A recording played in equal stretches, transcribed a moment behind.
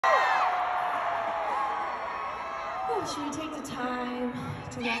Oh, should we take the time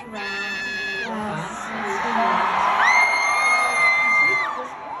to walk around? Yes.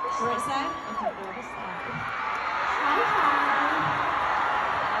 Right side? Okay, right side. Hi, hi.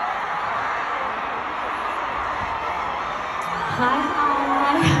 Hi,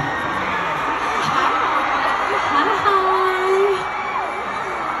 hi.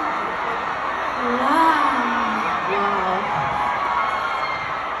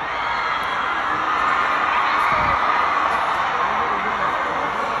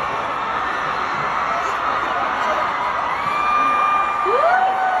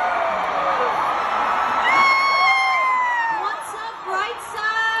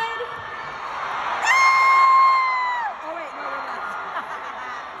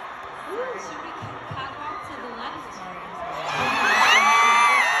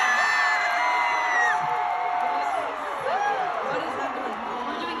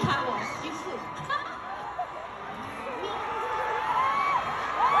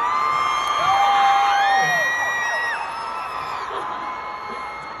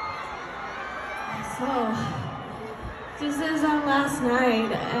 So, this is our last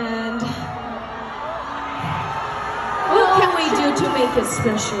night, and what can we do to make it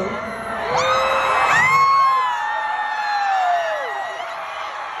special?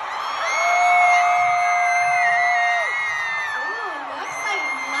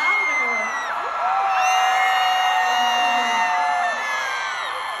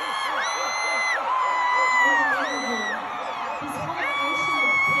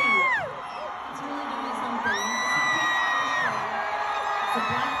 The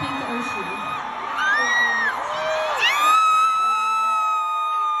BLACKPINK ocean.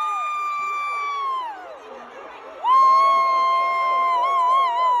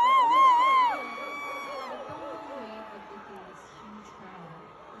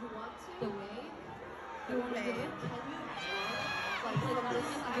 The wave? You want to do it?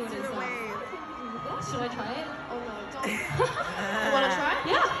 Should I try it? Oh no, don't. You want to try?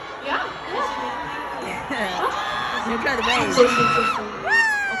 Yeah. Yeah. You try the wave.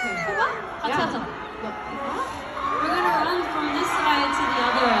 Okay. Yeah. We're gonna run from this side to the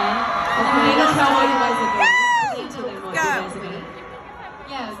other end. Okay. We're gonna tell what you guys are doing. Listen to them what you guys are doing.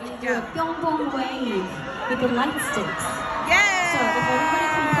 Yeah, we're gonna do a bong bong wave with the light sticks. Yeah. So if everybody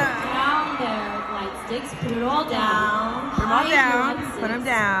can put down their light sticks, put it all down. Put them all down. Put them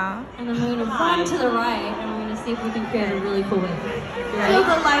down. And then we're gonna run to the right, and we're gonna see if we can create a really cool wave. Kill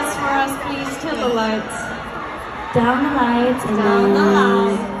the lights for us, please. Kill the lights. Down the lights. Down the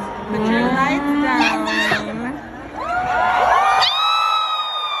lights. Put your lights down.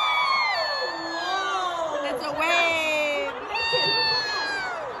 It's a wave.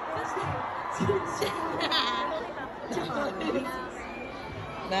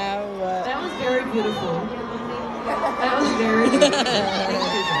 Now what? That was very beautiful. That was very beautiful.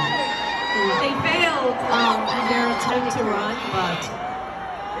 They failed in their attempt to run, but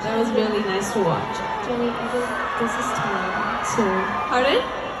that was really nice to watch. Jenny, I think this is time to... Pardon?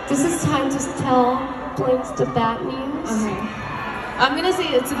 This is time to tell Blinks the bad news. Okay. I'm gonna say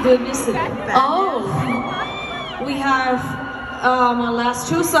it's a good news today. Oh! We have our last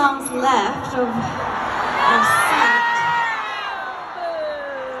 2 songs left of set.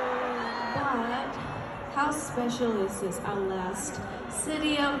 But how special is this? Our last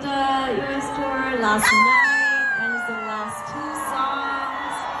city of the US tour, last night, and it's the last 2 songs.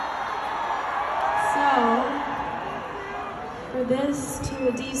 So, for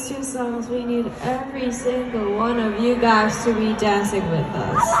these 2 songs, we need every single one of you guys to be dancing with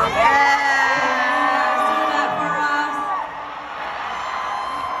us. Do that for us.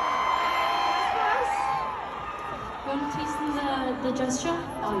 You want to teach me the gesture?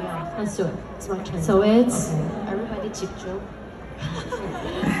 Oh yeah, let's do it. It's my turn. So it's... Okay. Everybody 집중.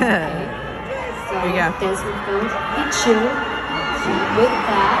 There you go. Dance with goes. Hit you. With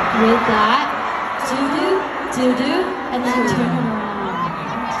that. Do-do, and then turn around.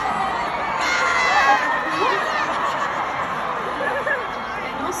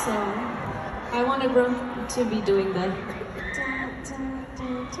 And also, I want everyone to be doing that.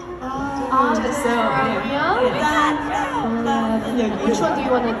 Which one do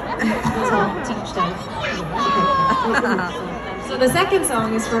you want to teach them? So the second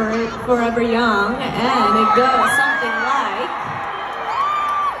song is for Forever Young, and it goes something like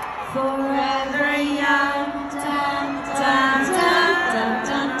Forever Young, dun, dun, dun,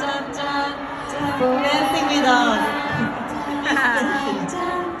 dun, dun, dun, dun, dun. Dancing with us.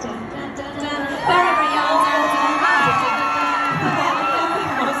 Forever Young, dun, dun, dun, dun,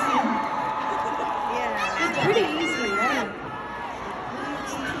 dun. It's pretty easy, right?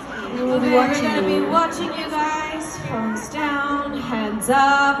 be We're watching gonna be you. watching you guys. Phones down, hands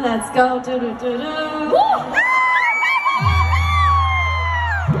up. Let's go. Do do do do.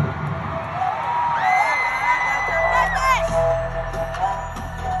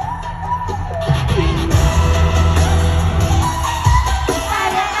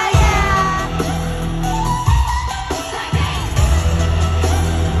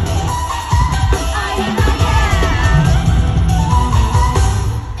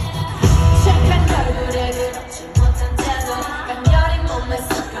 착한 얼굴에 그렇지 못한 태도 강렬히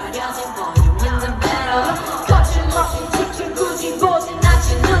몸에서 가려진 boy you want the battle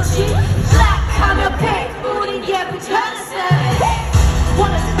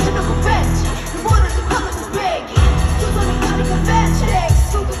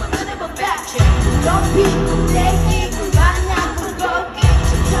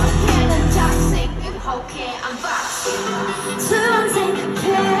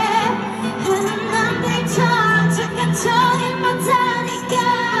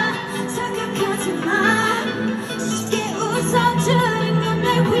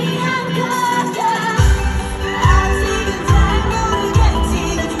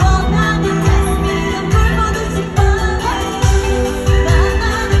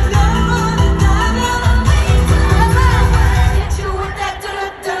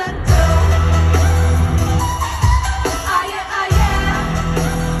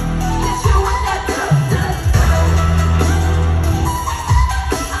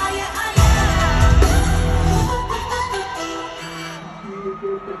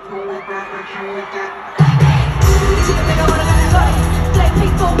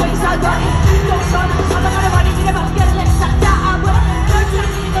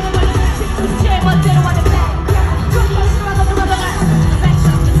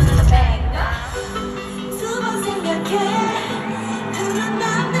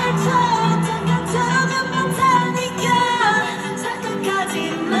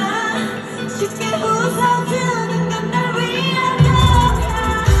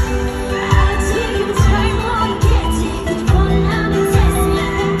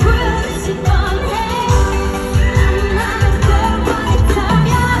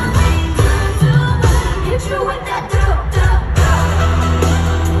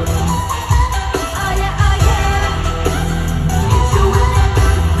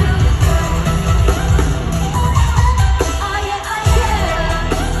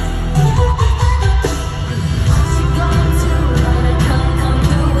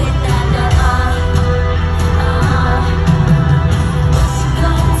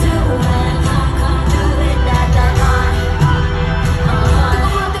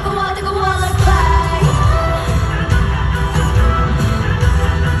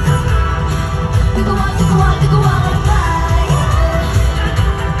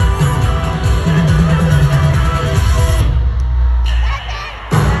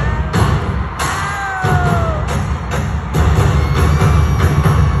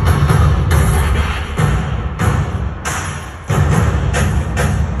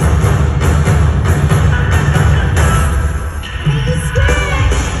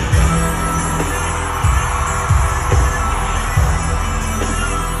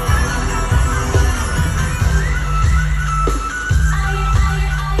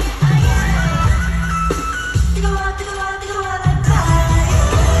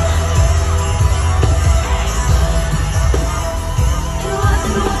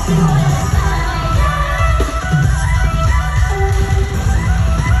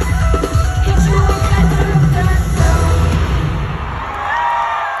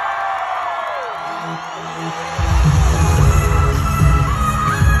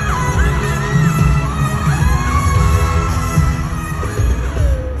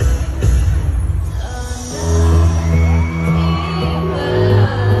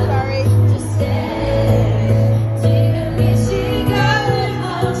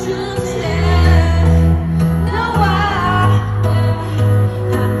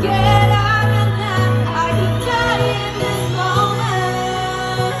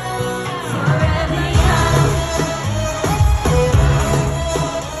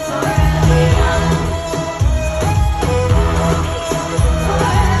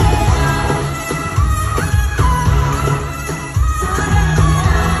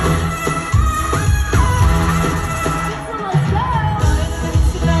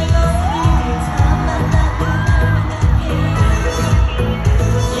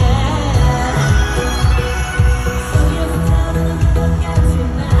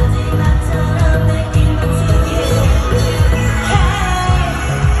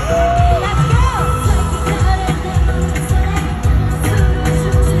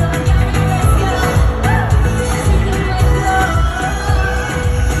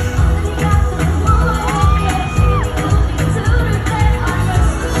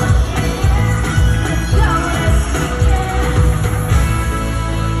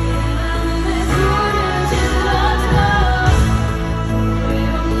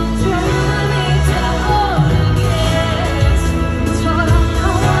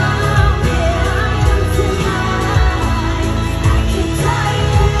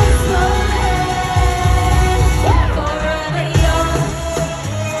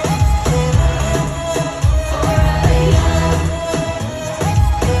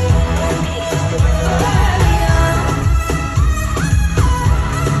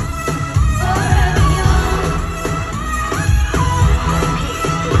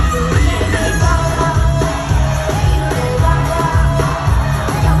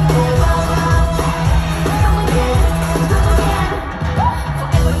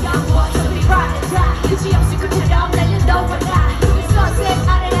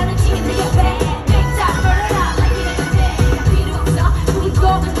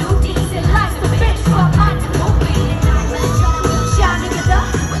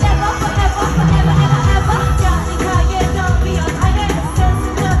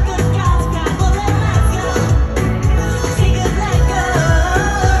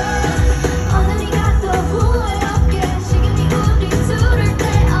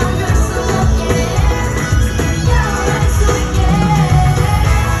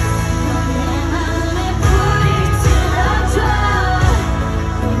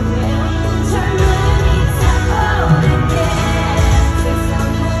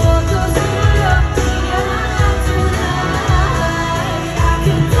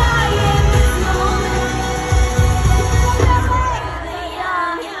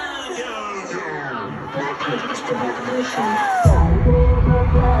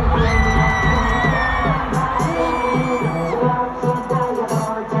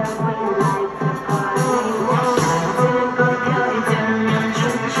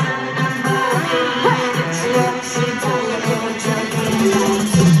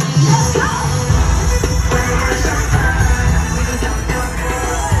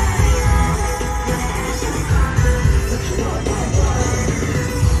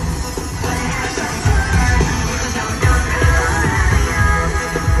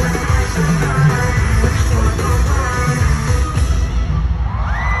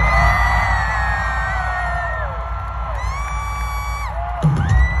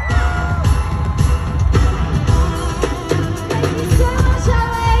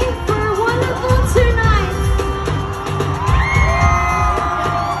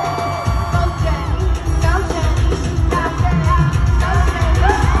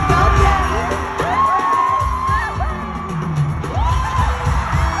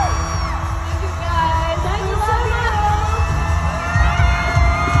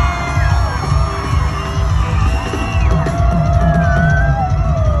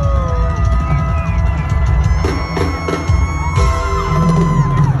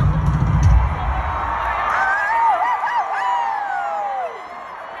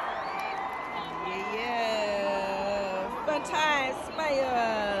fun time.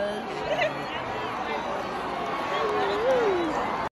 Smile.